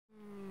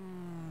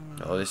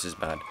Oh, this is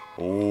bad.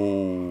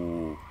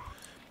 Oh.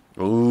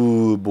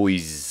 Oh,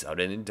 boys. I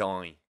didn't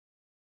die.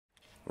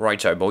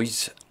 Righto,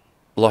 boys.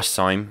 Last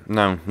time.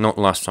 No, not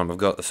last time. I've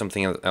got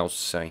something else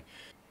to say.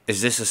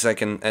 Is this a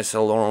second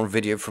SLR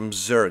video from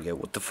Zerga?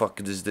 What the fuck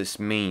does this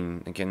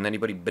mean? Can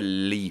anybody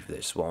believe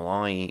this? Well,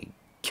 I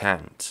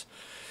can't.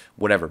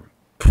 Whatever.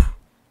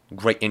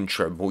 Great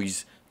intro,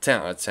 boys.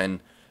 10 out of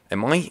 10.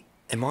 Am I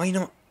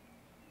not...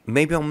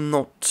 Maybe I'm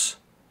not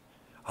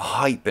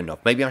hype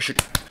enough.Maybe I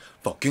should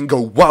fucking go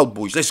wild,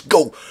 boys. Let's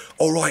go.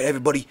 Alright,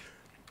 everybody.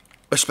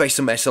 Let's play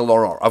some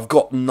SLR. I've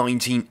got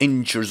 19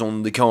 inches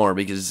on the car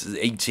because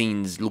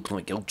 18s look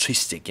like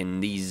autistic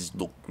and these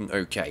look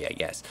okay, I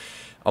guess.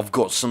 I've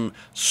got some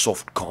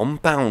soft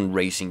compound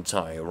racing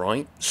tire,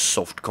 right?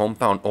 Soft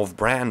compound,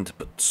 off-brand,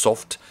 but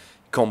soft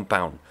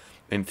compound.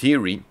 In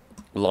theory,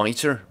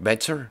 lighter,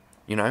 better,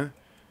 you know?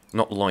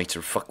 Not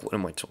lighter, fuck, what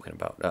am I talking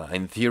about?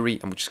 In theory,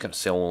 I'm just gonna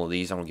sell all of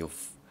these. I'm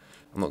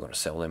not gonna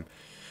sell them.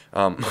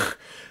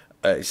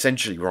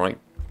 Essentially, right?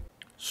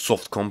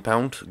 Soft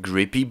compound,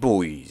 grippy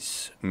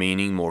boys,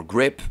 meaning more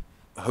grip.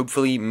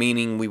 Hopefully,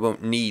 meaning we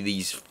won't need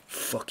these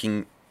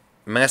fucking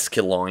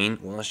masculine.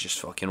 Well, that's just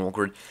fucking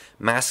awkward.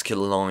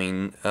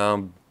 Masculine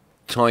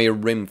tire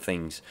rim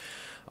things.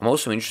 I'm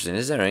also interested.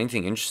 Is there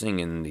anything interesting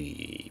in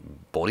the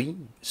body?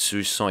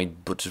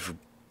 Suicide butterfly.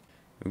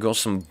 We've got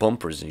some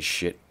bumpers and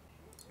shit.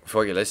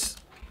 Fuck it.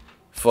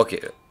 Fuck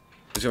it.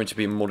 It's going to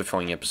be a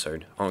modifying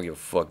episode. I don't give a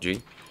fuck,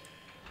 G.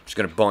 Just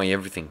gonna buy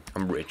everything.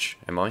 I'm rich.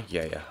 Am I?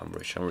 Yeah, I'm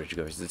rich. I'm rich,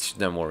 guys.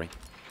 Don't worry.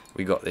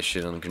 We got this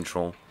shit under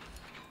control.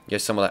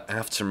 Get some of that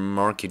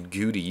aftermarket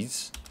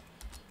goodies.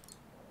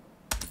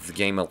 If the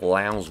game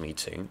allows me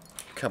to.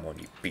 Come on,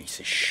 you piece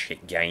of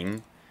shit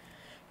game.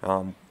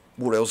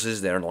 What else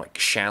is there? Like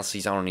chassis.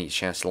 I don't need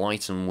chassis.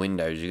 Lights and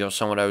windows. You got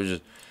some of those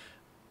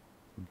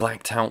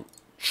blacked out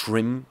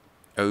trim.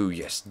 Oh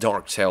yes,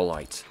 dark tail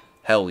lights.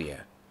 Hell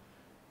yeah.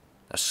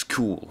 That's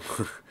cool.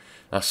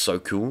 That's so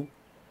cool.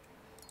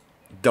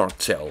 Dark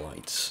tail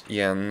lights.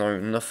 Yeah, no,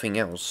 nothing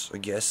else, I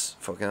guess.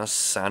 Fucking that's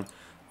sad.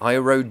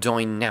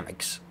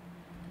 Aerodynamics.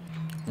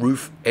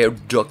 Roof air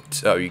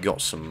duct. Oh, you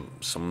got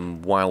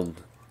some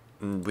wild.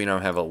 We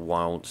don't have a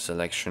wild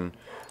selection.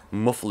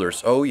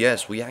 Mufflers. Oh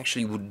yes, I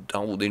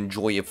would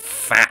enjoy a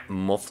fat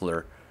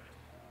muffler.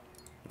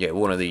 Yeah,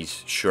 one of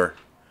these, sure.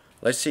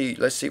 Let's see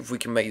if we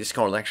can make this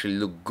car actually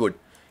look good.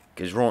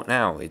 Because right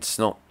now it's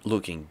not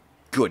looking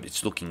good.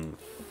 It's looking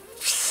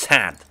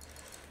sad.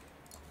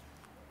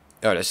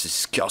 Oh, that's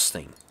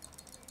disgusting.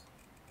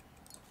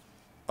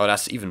 Oh,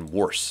 that's even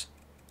worse.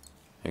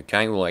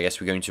 Okay, well, I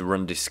guess we're going to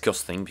run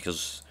disgusting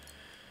because...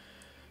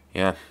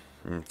 Yeah,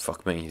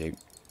 fuck me, dude.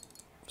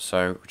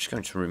 So, we're just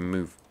going to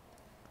remove...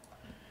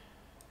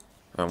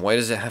 why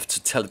does it have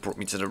to teleport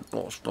me to the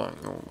last line?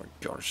 Oh my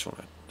gosh.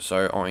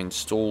 So, I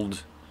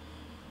installed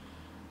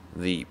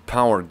the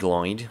power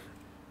glide.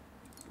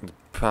 The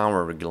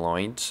power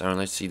glide. So,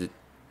 let's see the...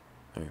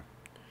 Oh,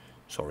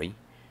 sorry.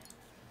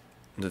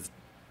 The...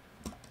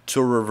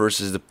 Tourer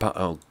versus the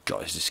oh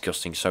god, it's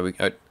disgusting. So we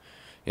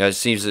yeah, it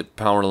seems that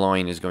power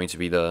line is going to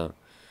be the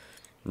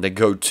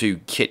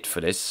go-to kit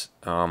for this.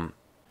 Yeah,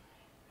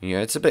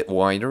 it's a bit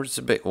wider.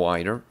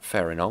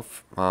 Fair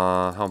enough.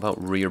 How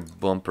about rear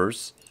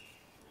bumpers?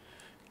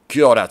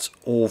 God, that's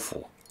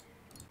awful.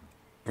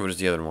 What is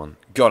the other one?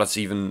 God, that's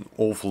even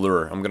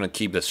awfuler. I'm gonna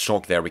keep the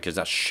shock there because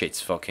that shit's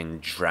fucking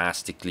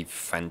drastically,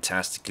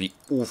 fantastically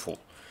awful.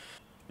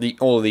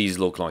 All of these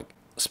look like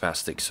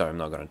spastic, so I'm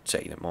not gonna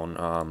take them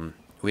on.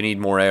 We need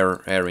more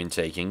air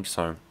intaking,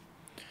 so...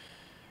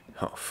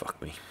 Oh, fuck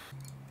me.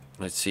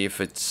 Let's see if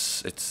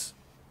it's...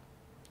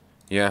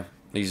 Yeah,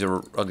 these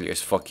are ugly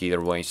as fuck either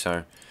way,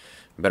 so...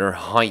 Better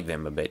hide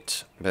them a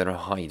bit.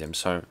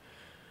 So...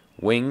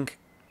 Wing...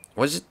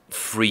 What is it?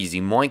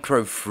 Freezing.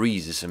 Micro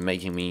freezes are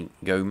making me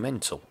go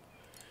mental.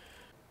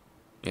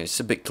 Yeah,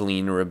 it's a bit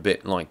cleaner, a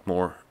bit, like,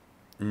 more...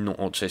 Not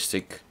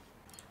autistic.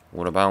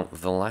 What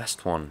about the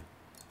last one?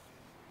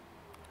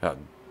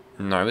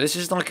 No, this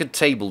is like a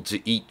table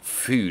to eat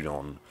food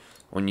on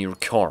your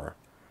car.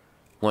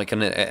 Like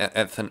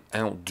at an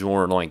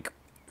outdoor, like,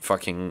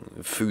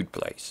 fucking food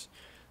place.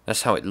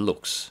 That's how it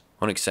looks.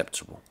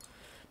 Unacceptable.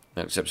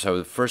 Except so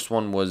the first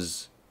one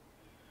was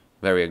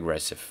very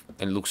aggressive.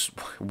 It looks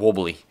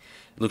wobbly.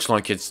 It looks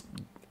like it's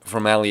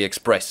from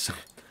AliExpress.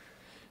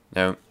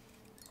 No.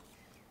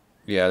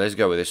 Yeah, let's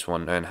go with this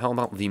one. And how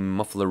about the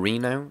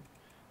mufflerino?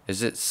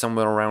 Is it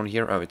somewhere around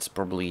here? Oh, it's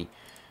probably...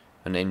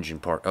 an engine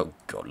part. Oh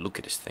god, look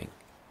at this thing.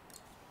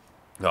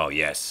 Oh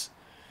yes.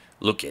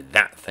 Look at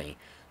that thing.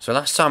 So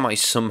last time I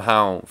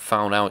somehow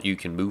found out you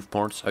can move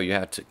parts. Oh, you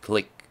had to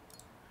click.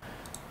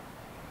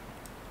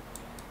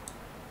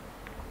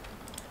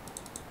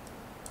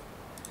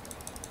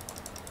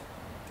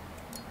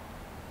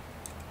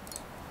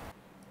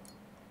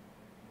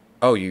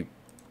 Oh, you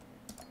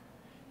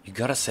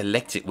gotta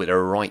select it with a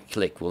right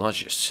click. Well, that's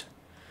just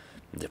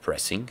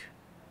depressing.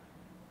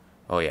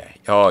 Oh yeah.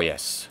 Oh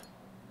yes.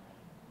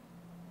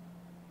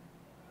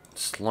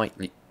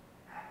 Slightly.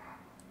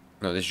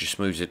 No, this just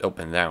moves it up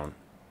and down.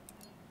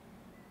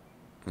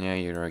 Yeah,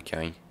 you're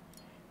okay.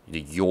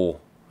 the yaw.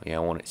 Yeah, I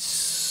want it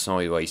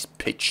sideways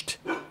pitched.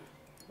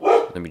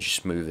 Let me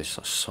just move this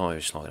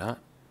sideways like that.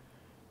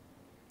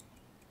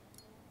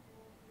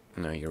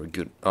 No, you're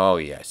good. Oh,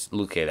 yes.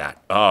 Look at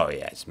that. Oh,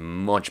 yeah. It's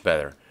much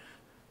better.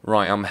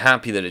 Right, I'm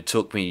happy that it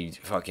took me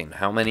fucking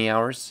how many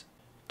hours?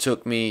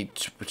 Took me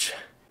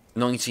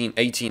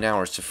 18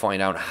 hours to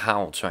find out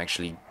how to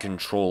actually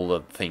control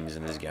the things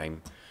in this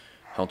game.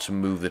 How to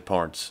move the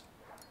parts.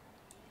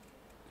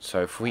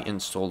 So if we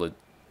install it...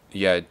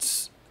 Yeah,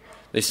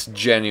 this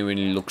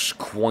genuinely looks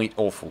quite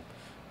awful.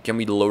 Can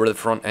we lower the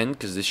front end?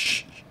 Because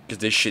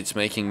this shit's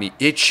making me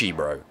itchy,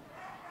 bro.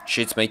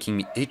 Shit's making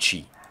me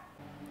itchy.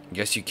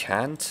 Guess you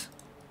can't?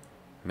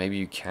 Maybe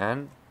you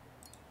can?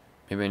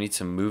 Maybe I need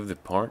to move the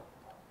part?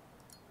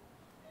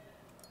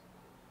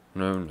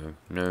 No.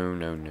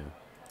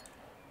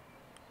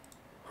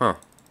 Huh.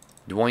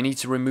 Do I need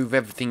to remove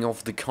everything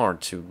off the car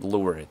to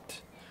lower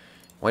it?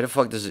 Why the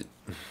fuck does it...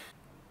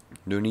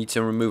 Do I need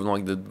to remove,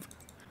 like, the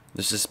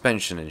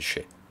suspension and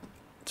shit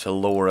to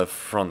lower a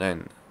front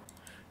end?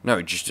 No,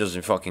 it just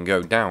doesn't fucking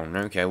go down.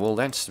 Okay, well,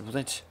 that's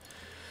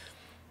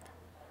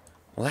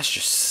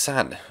just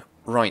sad.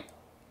 Right.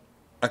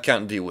 I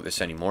can't deal with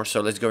this anymore, so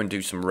let's go and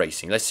do some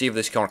racing. Let's see if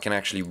this car can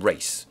actually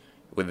race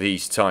with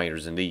these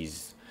tires and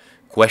these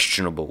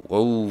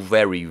questionable,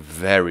 very,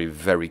 very,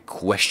 very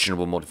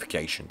questionable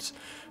modifications.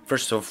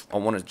 First off, I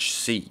want to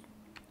see,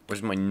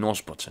 where's my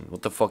NOS button?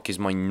 What the fuck is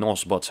my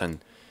NOS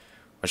button?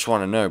 I just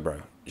want to know, bro.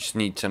 I just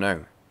need to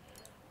know.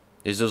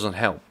 This doesn't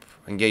help.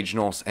 Engage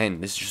NOS N.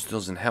 This just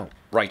doesn't help.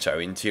 Righto,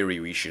 in theory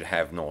we should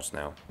have NOS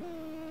now.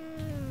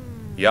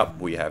 Yup,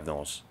 we have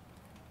NOS.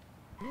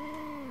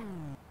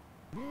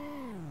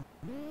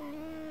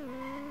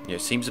 Yeah,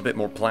 it seems a bit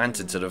more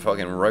planted to the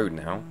fucking road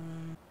now.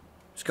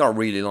 This car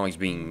really likes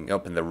being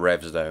up in the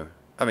revs, though.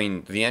 I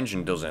mean, the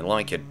engine doesn't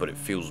like it, but it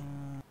feels...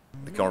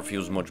 The car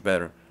feels much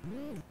better.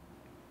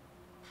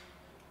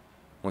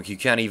 Like, you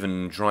can't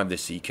even drive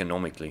this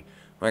economically.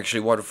 Actually,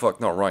 why the fuck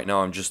not? Right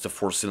now, I'm just a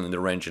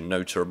 4-cylinder engine,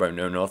 no turbo,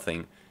 no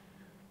nothing.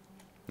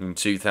 And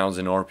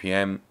 2,000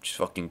 RPM, just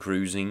fucking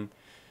cruising.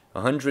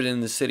 100 in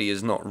the city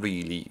is not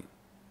really...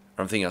 I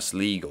don't think that's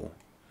legal.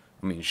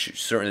 I mean,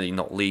 certainly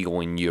not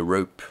legal in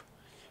Europe.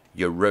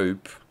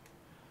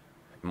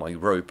 My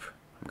rope.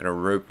 I'm gonna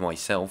rope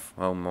myself.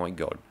 Oh my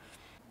god.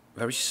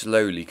 Very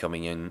slowly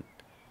coming in.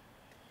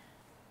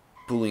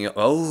 Pulling up.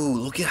 Oh,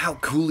 look at how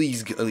cool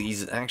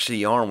these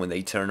actually are when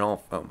they turn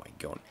off. Oh my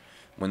god.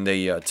 When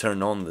they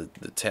turn on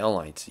the tail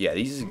lights. Yeah,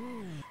 these are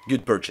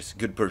good purchase.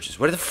 Good purchase.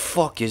 Where the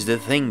fuck is the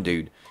thing,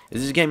 dude?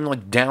 Is this game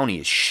like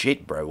downy as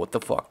shit, bro? What the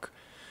fuck?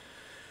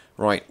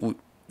 Right.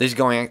 This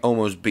guy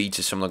almost beats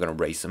us, so I'm not gonna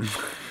race him.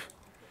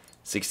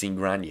 16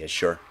 grand, yeah,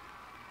 sure.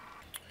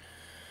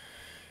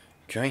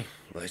 Okay,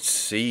 let's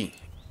see.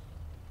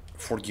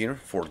 Fourth gear?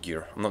 Fourth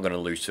gear. I'm not gonna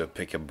lose to a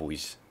pickup,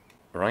 boys.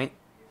 Right?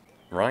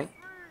 Right?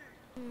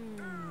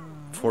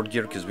 Fourth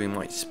gear, because we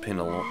might spin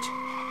a lot.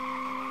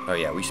 Oh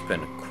yeah, we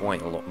spin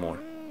quite a lot more.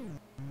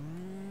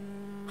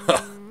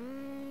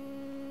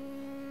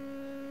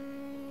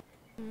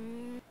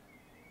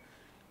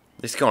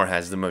 This car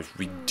has the most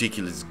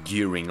ridiculous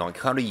gearing. Like,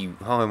 how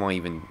am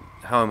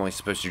I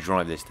supposed to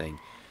drive this thing?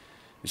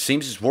 It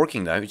seems it's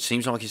working though. It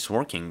seems like it's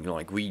working.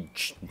 Like, we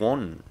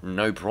won,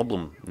 no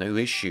problem, no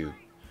issue.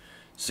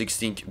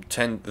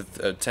 10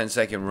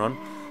 second run.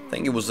 I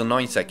think it was a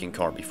 9-second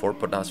car before,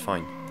 but that's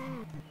fine.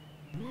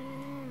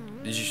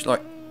 It's just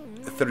like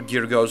third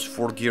gear goes,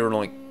 fourth gear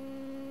like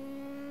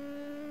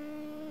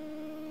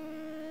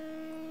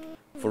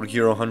 4th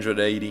gear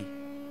 180.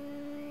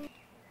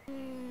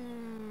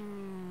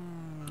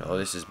 Oh,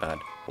 this is bad.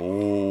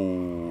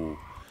 Oh,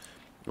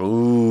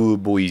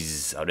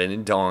 boys, I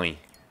didn't die.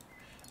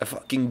 A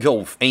fucking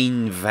Golf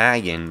ain't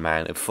wagon,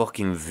 man. A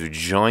fucking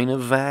vagina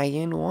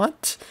wagon?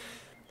 What?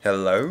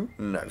 Hello?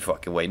 No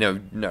fucking way.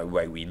 No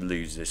way we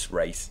lose this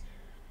race.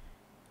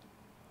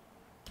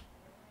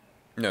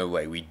 No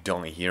way we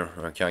die here.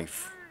 Okay.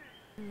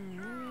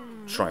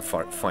 Try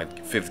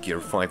 5th gear,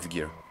 5th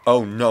gear.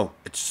 Oh no,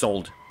 it's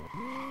sold.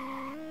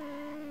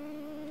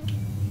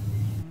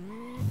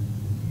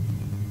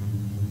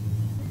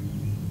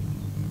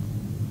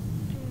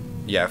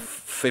 Yeah,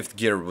 5th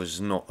gear was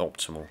not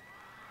optimal.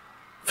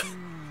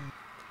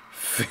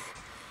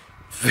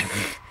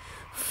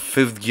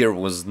 5th gear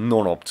was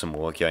not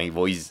optimal, okay,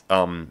 boys.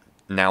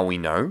 Now we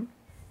know.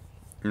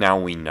 Now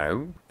we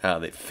know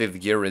that 5th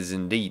gear is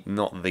indeed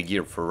not the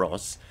gear for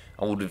us.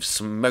 I would have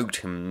smoked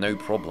him, no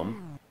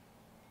problem.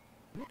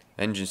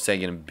 Engine's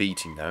taking a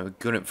beating though.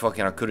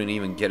 I couldn't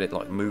even get it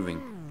like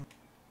moving.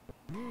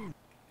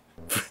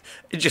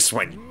 It just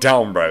went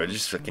down, bro. It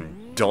just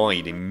fucking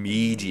died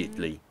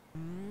immediately.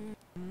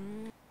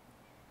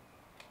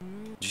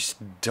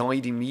 Just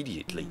died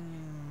immediately.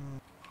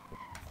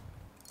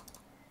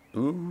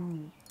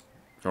 Ooh.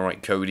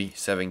 Alright, Cody,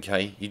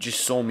 7k. You just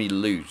saw me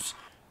lose.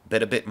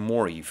 Bet a bit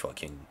more, you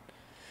fucking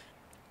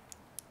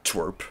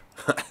twerp.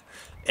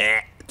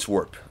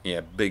 Twerp.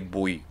 Yeah, big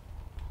boy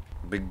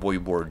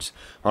words.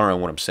 I don't know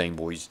what I'm saying,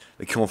 boys.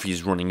 The coffee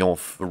is running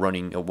off,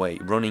 running away,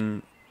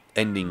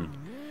 ending.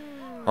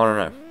 I don't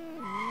know.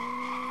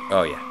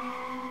 Oh,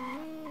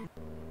 yeah.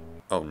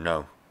 Oh,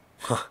 no.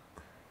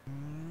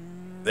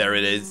 There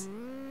it is.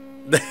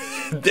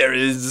 There it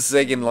is, the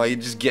second light.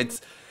 It just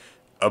gets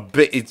a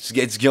bit, it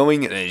gets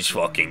going, and it just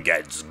fucking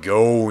gets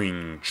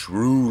going.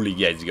 Truly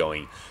gets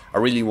going. I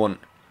really want...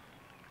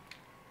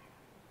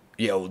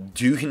 Yo,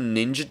 Duke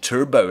Ninja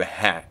Turbo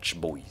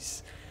Hatch,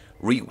 boys.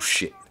 Real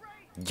shit.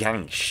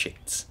 Gang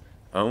shit.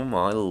 Oh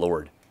my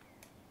lord.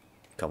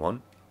 Come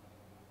on.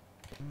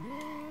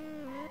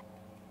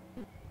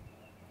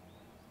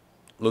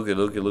 Look at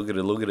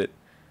it.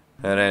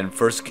 And then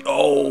first...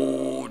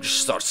 Oh,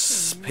 just starts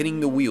spinning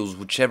the wheels,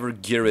 whichever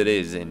gear it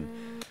is in.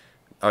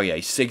 Oh yeah,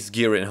 6th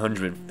gear at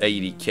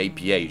 180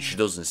 kph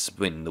doesn't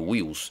spin the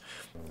wheels,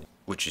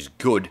 which is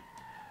good.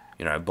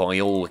 You know, by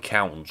all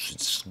accounts,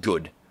 it's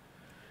good.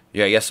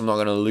 Yeah, I guess I'm not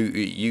gonna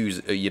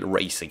use a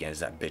race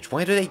against that bitch.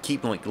 Why do they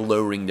keep like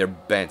lowering their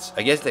bets?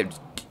 I guess they'd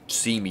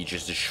see me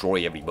just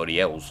destroy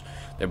everybody else.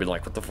 They'd be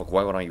like, what the fuck,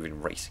 why would I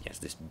even race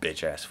against this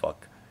bitch ass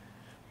fuck?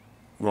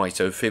 Right,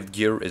 so 5th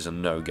gear is a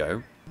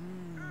no-go.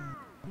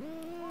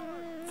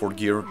 4th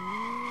gear.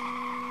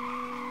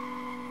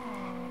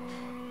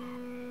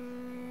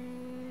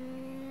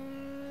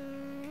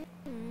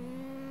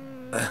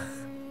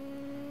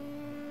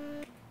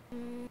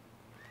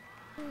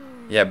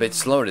 Yeah, a bit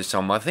slower this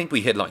time. I think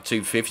we hit like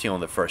 250 on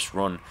the first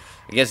run.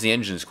 I guess the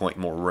engine's quite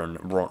more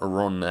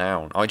run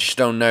down. I just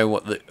don't know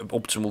what the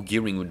optimal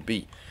gearing would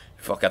be.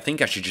 Fuck, I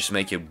think I should just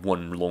make it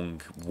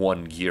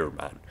one gear,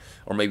 man.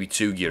 Or maybe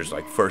 2 gears,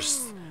 like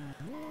first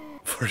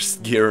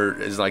gear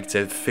is like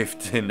to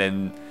 5th and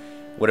then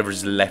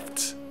whatever's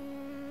left.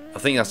 I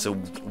think that's a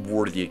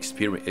worthy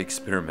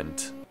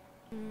experiment.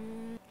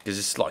 Because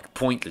it's like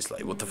pointless,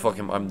 like what the fuck,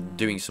 I'm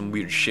doing some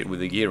weird shit with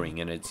the gearing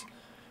and it's...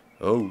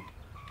 Oh.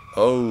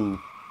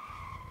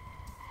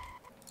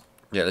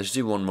 Yeah, let's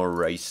do one more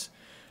race.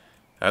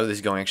 Oh,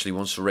 this guy actually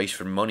wants to race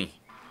for money.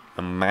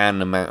 A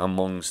man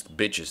amongst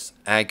bitches.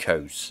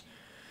 Akos.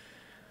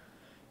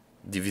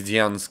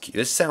 Dawidzianski.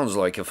 This sounds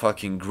like a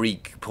fucking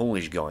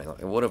Greek-Polish guy.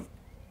 Like, what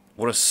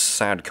a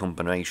sad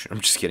combination.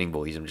 I'm just kidding,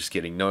 boys. I'm just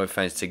kidding. No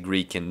offense to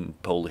Greek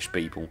and Polish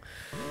people.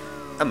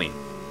 I mean,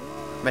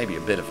 maybe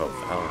a bit of both.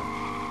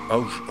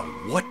 Oh,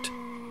 what?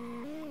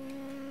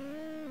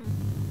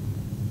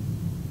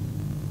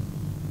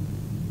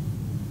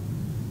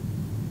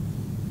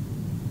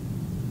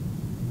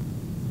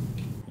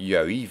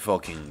 Yo, he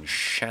fucking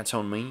shat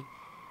on me.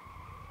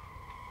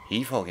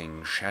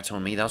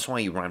 That's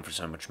why he ran for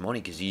so much money,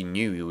 because he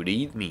knew he would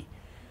eat me.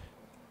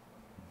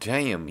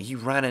 Damn, he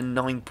ran at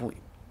 9 point...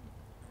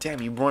 Damn,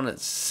 he ran a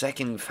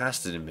second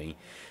faster than me.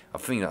 I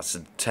think that's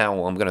a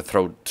towel. I'm gonna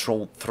throw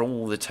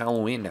the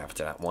towel in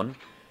after that one.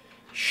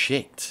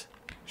 Shit.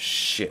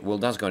 Well,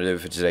 that's gonna do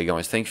it for today,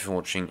 guys. Thank you for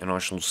watching, and I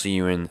shall see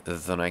you in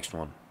the next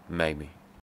one. Maybe.